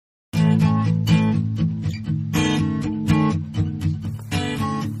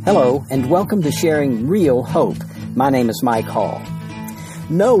Hello, and welcome to Sharing Real Hope. My name is Mike Hall.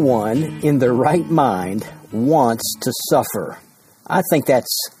 No one in their right mind wants to suffer. I think that's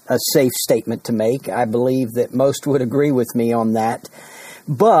a safe statement to make. I believe that most would agree with me on that.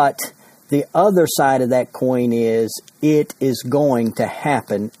 But the other side of that coin is it is going to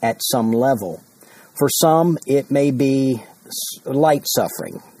happen at some level. For some, it may be light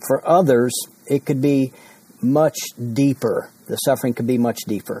suffering. For others, it could be much deeper. The suffering could be much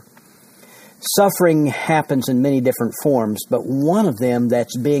deeper. Suffering happens in many different forms, but one of them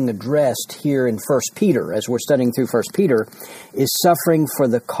that's being addressed here in 1 Peter, as we're studying through 1 Peter, is suffering for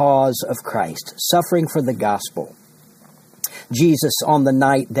the cause of Christ, suffering for the gospel. Jesus, on the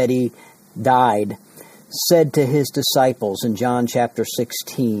night that he died, said to his disciples in John chapter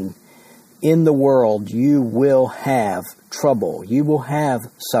 16, "In the world you will have trouble, you will have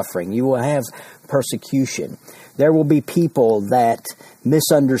suffering, you will have persecution. There will be people that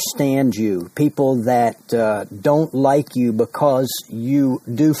misunderstand you, people that don't like you because you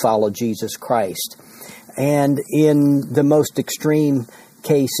do follow Jesus Christ." And in the most extreme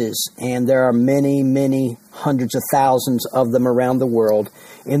cases, and there are many, many hundreds of thousands of them around the world,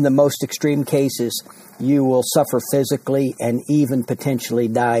 in the most extreme cases, you will suffer physically and even potentially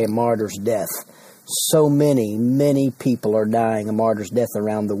die a martyr's death. So many people are dying a martyr's death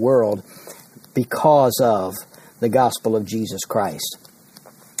around the world because of the gospel of Jesus Christ.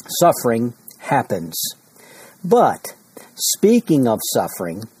 Suffering happens. But speaking of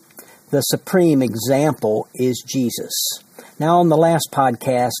suffering, the supreme example is Jesus. Now, on the last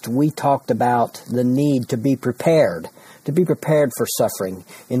podcast, we talked about the need to be prepared for suffering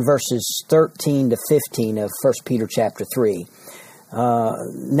in verses 13 to 15 of 1 Peter chapter 3.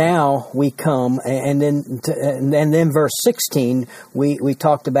 Now we come, and then verse 16, we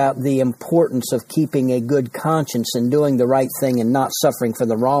talked about the importance of keeping a good conscience and doing the right thing and not suffering for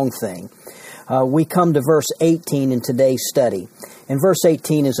the wrong thing. We come to verse 18 in today's study. And verse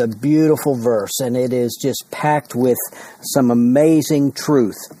 18 is a beautiful verse, and it is just packed with some amazing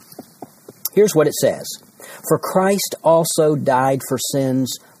truth. Here's what it says. "For Christ also died for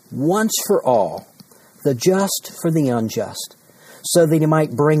sins once for all, the just for the unjust, so that he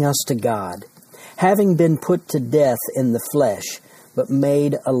might bring us to God, having been put to death in the flesh, but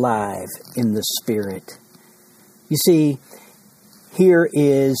made alive in the Spirit." You see, here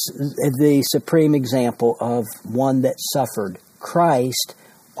is the supreme example of one that suffered. Christ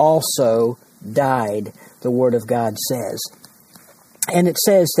also died, the Word of God says. And it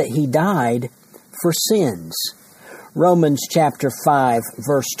says that he died for sins. Romans chapter 5,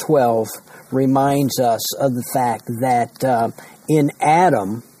 verse 12 reminds us of the fact that in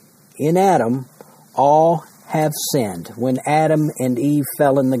Adam, all have sinned. When Adam and Eve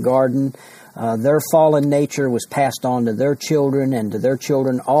fell in the garden, their fallen nature was passed on to their children and to their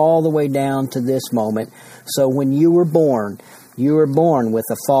children all the way down to this moment. So when you were born with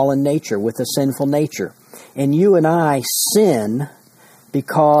a fallen nature, with a sinful nature. And you and I sin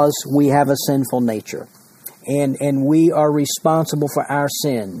because we have a sinful nature. And we are responsible for our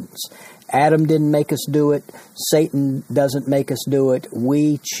sins. Adam didn't make us do it. Satan doesn't make us do it.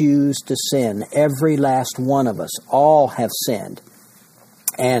 We choose to sin. Every last one of us, all have sinned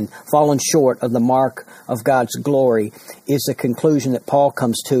and fallen short of the mark of God's glory, is the conclusion that Paul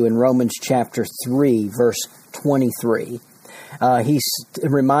comes to in Romans chapter 3, verse 23. He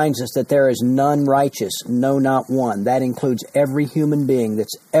reminds us that there is none righteous, no, not one. That includes every human being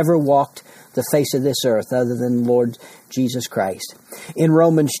that's ever walked the face of this earth other than Lord Jesus Christ. In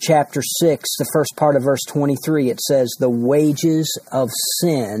Romans chapter 6, the first part of verse 23, it says, "The wages of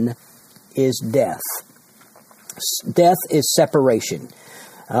sin is death." Death is separation.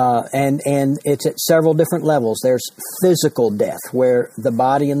 And it's at several different levels. There's physical death, where the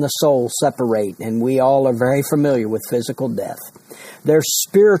body and the soul separate, and we all are very familiar with physical death. There's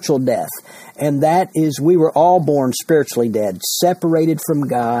spiritual death, and that is we were all born spiritually dead, separated from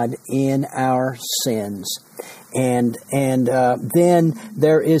God in our sins. And then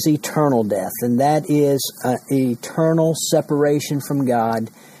there is eternal death, and that is eternal separation from God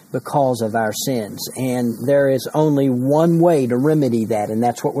because of our sins. And there is only one way to remedy that, and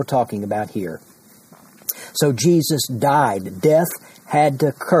that's what we're talking about here. So Jesus died. Death had to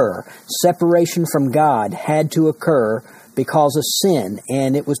occur. Separation from God had to occur because of sin,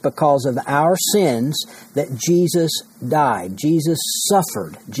 and it was because of our sins that Jesus died. Jesus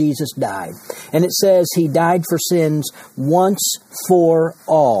suffered. Jesus died. And it says he died for sins once for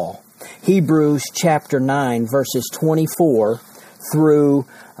all. Hebrews chapter 9, verses 24 through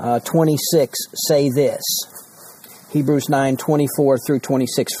 26 say this. Hebrews 9:24 through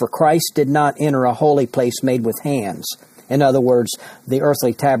 26. "For Christ did not enter a holy place made with hands, In other words, the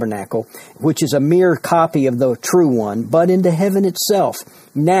earthly tabernacle, which is a mere copy of the true one, but into heaven itself,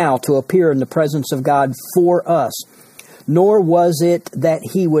 now to appear in the presence of God for us. Nor was it that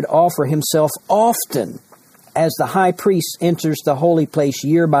he would offer himself often, as the high priest enters the holy place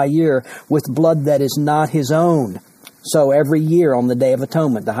year by year with blood that is not his own. So every year on the Day of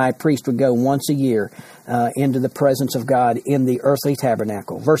Atonement, the high priest would go once a year into the presence of God in the earthly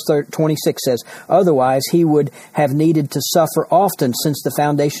tabernacle. Verse 26 says, otherwise he would have needed to suffer often since the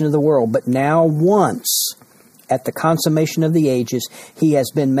foundation of the world. But now once, at the consummation of the ages, he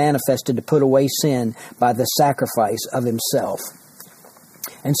has been manifested to put away sin by the sacrifice of himself.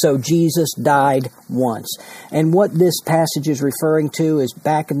 And so Jesus died once. And what this passage is referring to is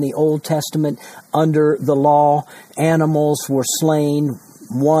back in the Old Testament, under the law, animals were slain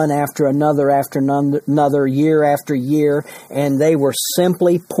one after another, year after year, and they were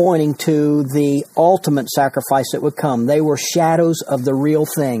simply pointing to the ultimate sacrifice that would come. They were shadows of the real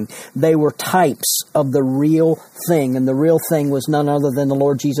thing. They were types of the real thing, and the real thing was none other than the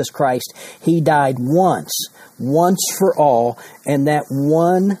Lord Jesus Christ. He died once for all, and that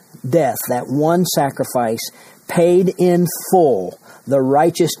one death, that one sacrifice, paid in full the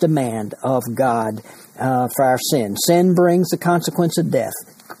righteous demand of God for our sin. Sin brings the consequence of death.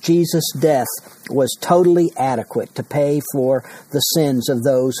 Jesus' death was totally adequate to pay for the sins of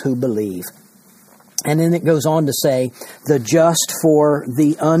those who believe. And then it goes on to say, the just for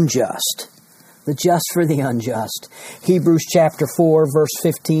the unjust. The just for the unjust. Hebrews chapter 4, verse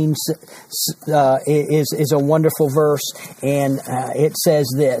 15 is a wonderful verse, and it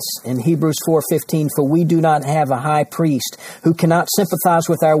says this in Hebrews 4:15, for we do not have a high priest who cannot sympathize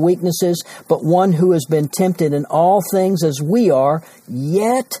with our weaknesses, but one who has been tempted in all things as we are,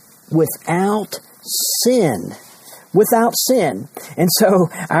 yet without sin. Without sin. And so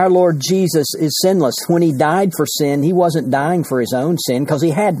our Lord Jesus is sinless. When he died for sin, he wasn't dying for his own sin because he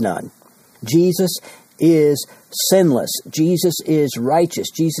had none. Jesus is sinless. Jesus is righteous.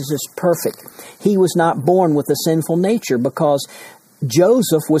 Jesus is perfect. He was not born with a sinful nature because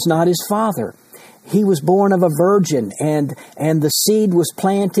Joseph was not his father. He was born of a virgin, and the seed was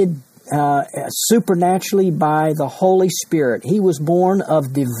planted supernaturally by the Holy Spirit. He was born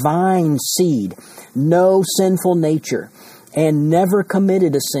of divine seed, no sinful nature, and never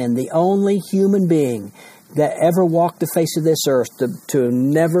committed a sin. The only human being that ever walked the face of this earth to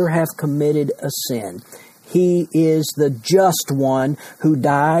never have committed a sin. He is the just one who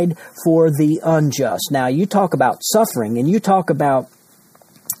died for the unjust. Now, you talk about suffering, and you talk about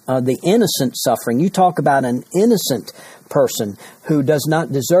the innocent suffering. You talk about an innocent person who does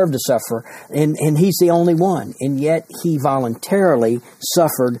not deserve to suffer, and he's the only one. And yet, he voluntarily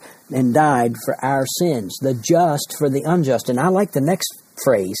suffered and died for our sins. The just for the unjust. And I like the next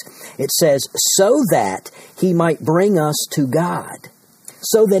phrase. It says, so that he might bring us to God.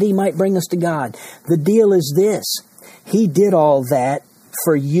 So that he might bring us to God. The deal is this. He did all that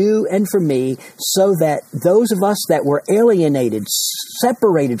for you and for me so that those of us that were alienated,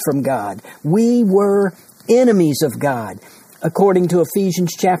 separated from God, we were enemies of God. According to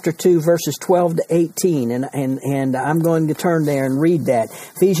Ephesians chapter 2, verses 12 to 18, and I'm going to turn there and read that.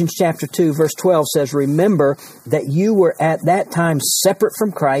 Ephesians chapter 2, verse 12 says, remember that you were at that time separate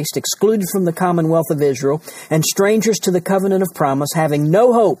from Christ, excluded from the commonwealth of Israel, and strangers to the covenant of promise, having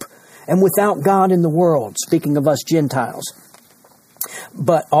no hope, and without God in the world, speaking of us Gentiles,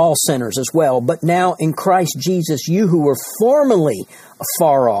 but all sinners as well. But now in Christ Jesus, you who were formerly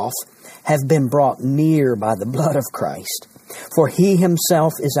afar off, have been brought near by the blood of Christ. For he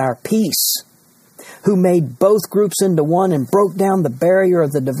himself is our peace, who made both groups into one and broke down the barrier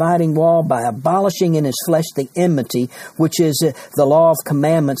of the dividing wall by abolishing in his flesh the enmity, which is the law of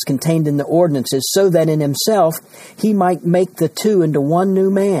commandments contained in the ordinances, so that in himself he might make the two into one new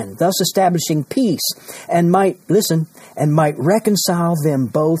man, thus establishing peace, and might reconcile them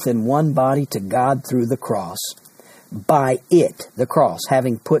both in one body to God through the cross. By it, the cross,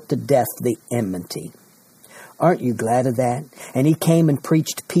 having put to death the enmity. Aren't you glad of that? And he came and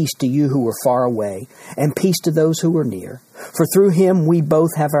preached peace to you who were far away, and peace to those who were near. For through him we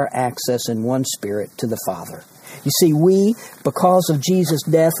both have our access in one spirit to the Father. You see, we, because of Jesus'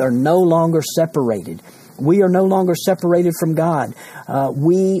 death, are no longer separated. We are no longer separated from God.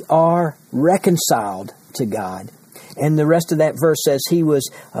 We are reconciled to God. And the rest of that verse says he was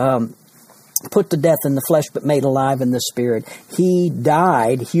put to death in the flesh, but made alive in the spirit. He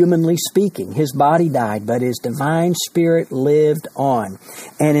died, humanly speaking. His body died, but his divine spirit lived on.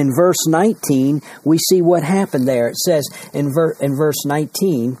 And in verse 19, we see what happened there. It says in verse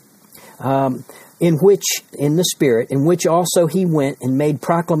 19, in the Spirit, in which also he went and made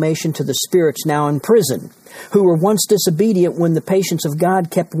proclamation to the spirits now in prison, who were once disobedient when the patience of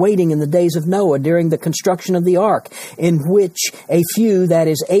God kept waiting in the days of Noah during the construction of the ark, in which a few, that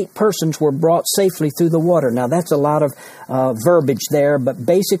is 8 persons, were brought safely through the water. Now that's a lot of verbiage there, but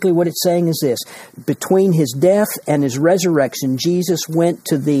basically what it's saying is this. Between his death and his resurrection, Jesus went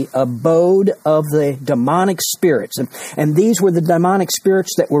to the abode of the demonic spirits. And these were the demonic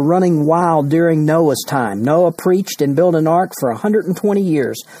spirits that were running wild during Noah's time. Noah preached and built an ark for 120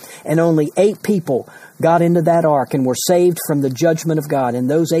 years, and only 8 people got into that ark and were saved from the judgment of God. And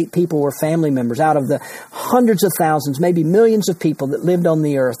those 8 people were family members out of the hundreds of thousands, maybe millions of people that lived on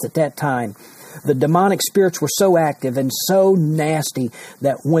the earth at that time. The demonic spirits were so active and so nasty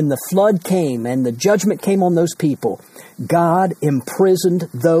that when the flood came and the judgment came on those people, God imprisoned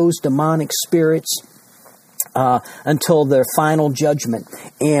those demonic spirits until their final judgment.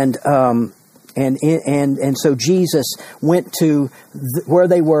 And so Jesus went to where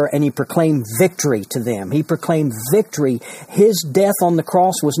they were, and he proclaimed victory to them. He proclaimed victory. His death on the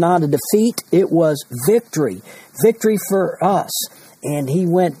cross was not a defeat, it was victory. Victory for us. And he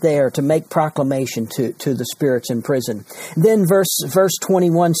went there to make proclamation to the spirits in prison. Then verse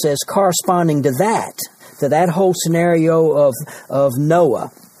 21 says, corresponding to that whole scenario of Noah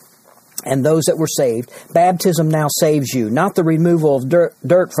and those that were saved, baptism now saves you. Not the removal of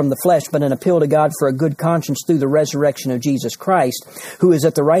dirt from the flesh, but an appeal to God for a good conscience through the resurrection of Jesus Christ, who is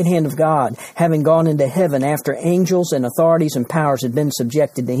at the right hand of God, having gone into heaven after angels and authorities and powers had been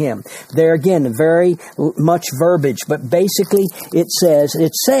subjected to him. There again, very much verbiage, but basically it said,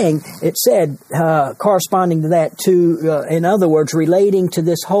 corresponding to that, in other words, relating to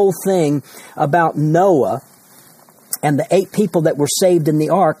this whole thing about Noah and the 8 people that were saved in the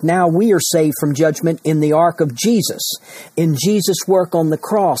ark. Now we are saved from judgment in the ark of Jesus, in Jesus' work on the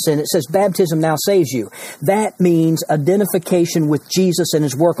cross. And it says baptism now saves you. That means identification with Jesus and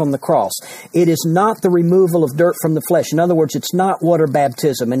his work on the cross. It is not the removal of dirt from the flesh. In other words, it's not water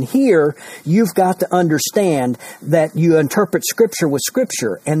baptism. And here you've got to understand that you interpret Scripture with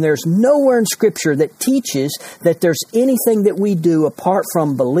Scripture. And there's nowhere in Scripture that teaches that there's anything that we do apart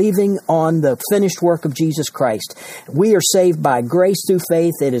from believing on the finished work of Jesus Christ. We are saved by grace through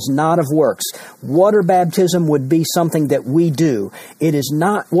faith. It is not of works. Water baptism would be something that we do. It is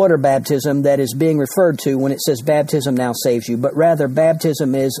not water baptism that is being referred to when it says baptism now saves you, but rather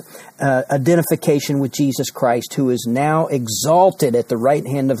baptism is identification with Jesus Christ, who is now exalted at the right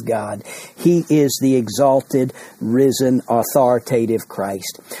hand of God. He is the exalted, risen, authoritative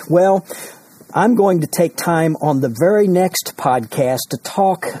Christ. Well, I'm going to take time on the very next podcast to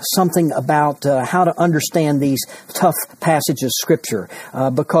talk something about how to understand these tough passages of Scripture,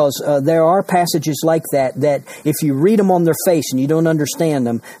 because there are passages like that if you read them on their face and you don't understand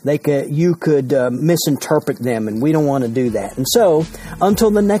them, you could misinterpret them, and we don't want to do that. And so, until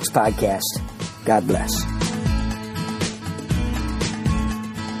the next podcast, God bless.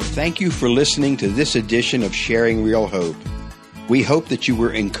 Thank you for listening to this edition of Sharing Real Hope. We hope that you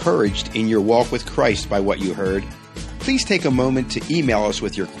were encouraged in your walk with Christ by what you heard. Please take a moment to email us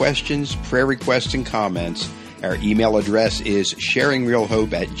with your questions, prayer requests, and comments. Our email address is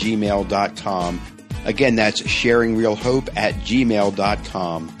sharingrealhope@gmail.com. Again, that's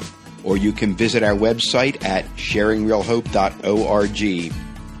sharingrealhope@gmail.com. Or you can visit our website at sharingrealhope.org.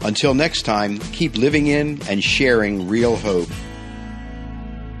 Until next time, keep living in and sharing real hope.